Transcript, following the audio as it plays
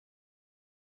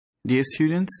Dear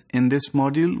students, in this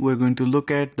module, we're going to look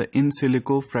at the in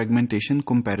silico fragmentation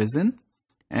comparison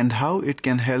and how it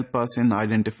can help us in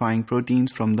identifying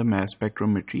proteins from the mass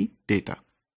spectrometry data.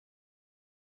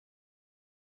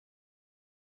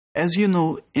 As you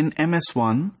know, in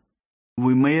MS1,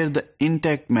 we measure the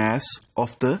intact mass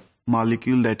of the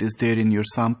molecule that is there in your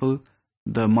sample.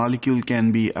 The molecule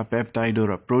can be a peptide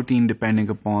or a protein depending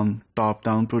upon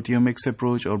top-down proteomics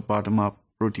approach or bottom-up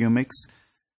proteomics.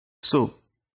 So,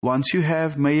 once you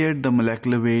have measured the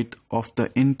molecular weight of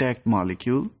the intact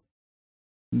molecule,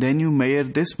 then you measure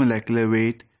this molecular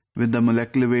weight with the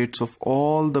molecular weights of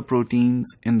all the proteins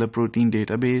in the protein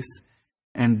database,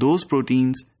 and those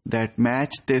proteins that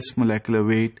match this molecular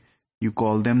weight, you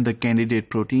call them the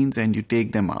candidate proteins and you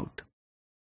take them out.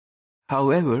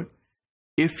 However,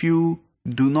 if you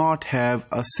do not have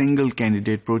a single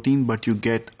candidate protein but you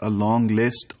get a long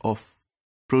list of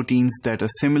proteins that are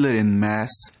similar in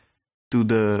mass to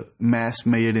the mass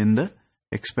measured in the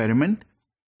experiment,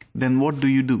 then what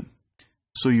do?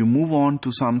 So you move on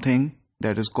to something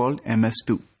that is called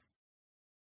MS2.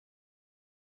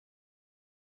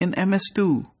 In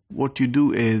MS2, what you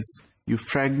do is you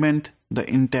fragment the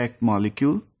intact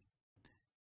molecule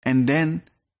and then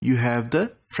you have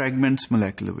the fragments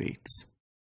molecular weights.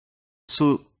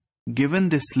 So given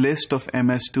this list of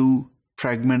MS2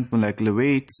 fragment molecular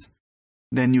weights,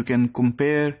 then you can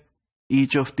compare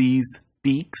each of these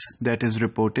peaks that is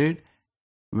reported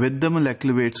with the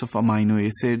molecular weights of amino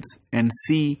acids and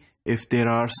see if there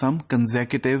are some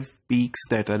consecutive peaks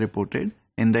that are reported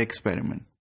in the experiment.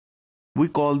 We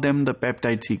call them the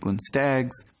peptide sequence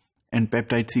tags, and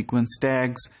peptide sequence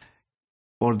tags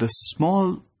for the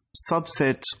small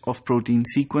subsets of protein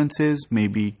sequences,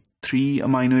 maybe 3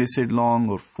 amino acid long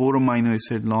or 4 amino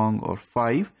acid long or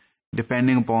 5,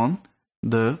 depending upon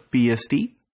the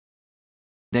PST.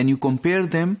 Then you compare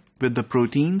them with the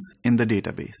proteins in the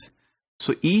database.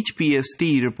 So each PST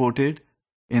reported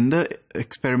in the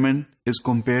experiment is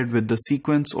compared with the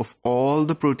sequence of all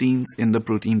the proteins in the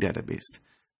protein database.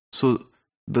 So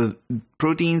the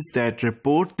proteins that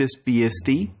report this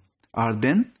PST are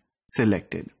then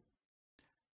selected.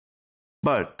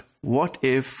 But what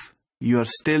if you are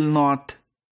still not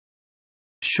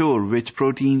sure which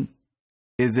protein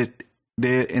is it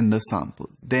there in the sample?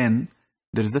 Then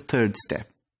there is a third step.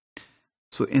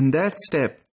 So in that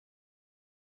step,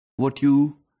 what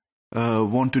you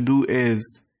want to do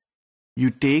is you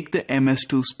take the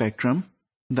MS2 spectrum,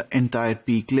 the entire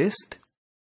peak list,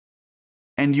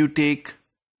 and you take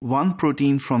one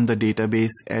protein from the database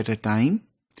at a time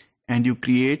and you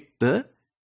create the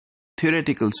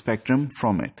theoretical spectrum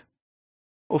from it.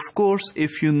 Of course,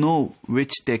 if you know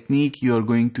which technique you are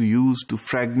going to use to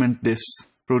fragment this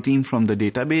protein from the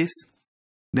database,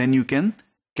 then you can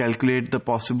calculate the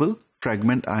possible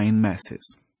fragment ion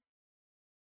masses.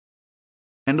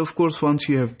 And of course, once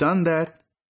you have done that,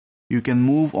 you can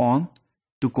move on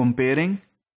to comparing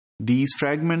these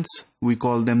fragments. We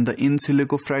call them the in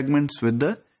silico fragments with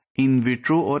the in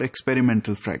vitro or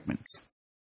experimental fragments.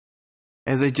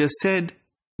 As I just said,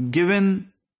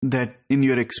 given that in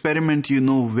your experiment you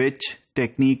know which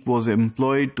technique was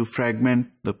employed to fragment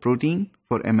the protein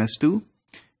for MS2,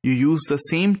 you use the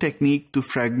same technique to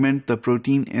fragment the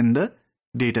protein in the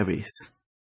database.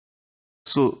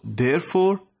 So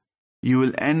therefore, you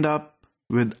will end up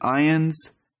with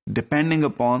ions depending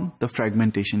upon the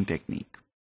fragmentation technique.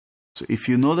 So if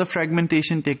you know the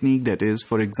fragmentation technique, that is,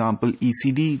 for example,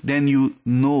 ECD, then you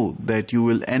know that you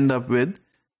will end up with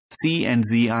C and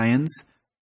Z ions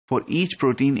for each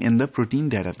protein in the protein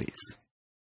database.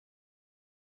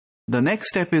 The next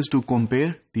step is to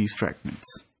compare these fragments.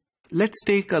 Let's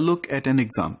take a look at an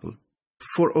example.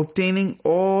 For obtaining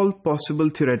all possible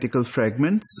theoretical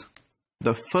fragments,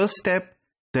 the first step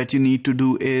that you need to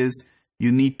do is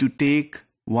you need to take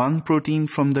one protein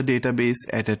from the database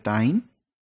at a time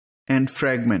and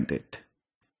fragment it.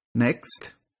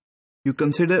 Next, you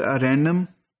consider a random,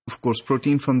 of course,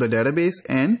 protein from the database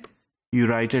and you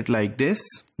write it like this.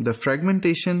 The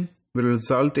fragmentation will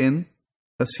result in,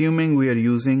 assuming we are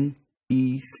using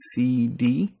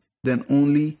ECD, then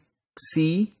only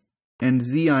C and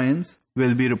Z ions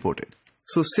will be reported.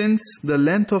 So since the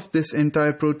length of this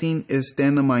entire protein is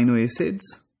 10 amino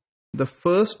acids, the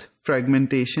first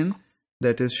fragmentation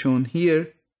that is shown here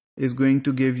is going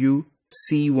to give you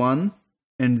C1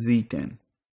 and Z10.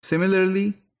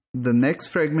 Similarly, the next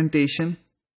fragmentation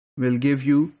will give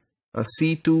you a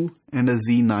C2 and a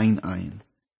Z9 ion.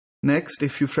 Next,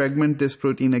 if you fragment this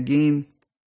protein again,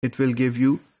 it will give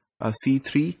you a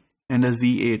C3 and a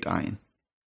Z8 ion.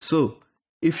 So,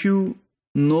 if you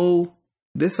know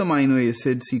this amino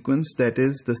acid sequence, that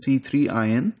is the C3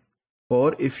 ion,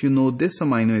 Or if you know this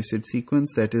amino acid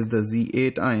sequence, that is the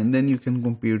Z8 ion, then you can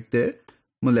compute their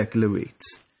molecular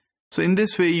weights. So in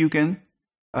this way, you can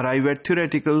arrive at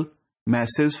theoretical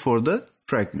masses for the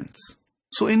fragments.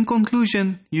 So in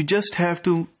conclusion, you just have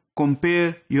to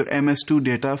compare your MS2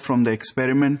 data from the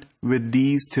experiment with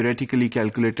these theoretically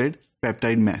calculated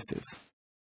peptide masses.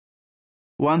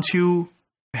 Once you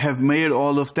have made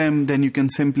all of them, then you can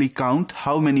simply count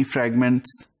how many fragments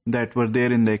that were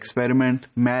there in the experiment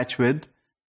match with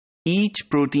each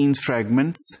protein's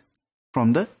fragments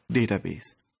from the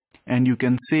database. And you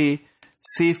can say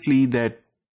safely that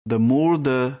the more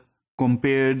the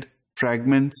compared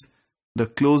fragments, the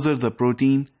closer the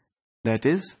protein that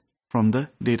is from the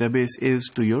database is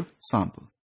to your sample.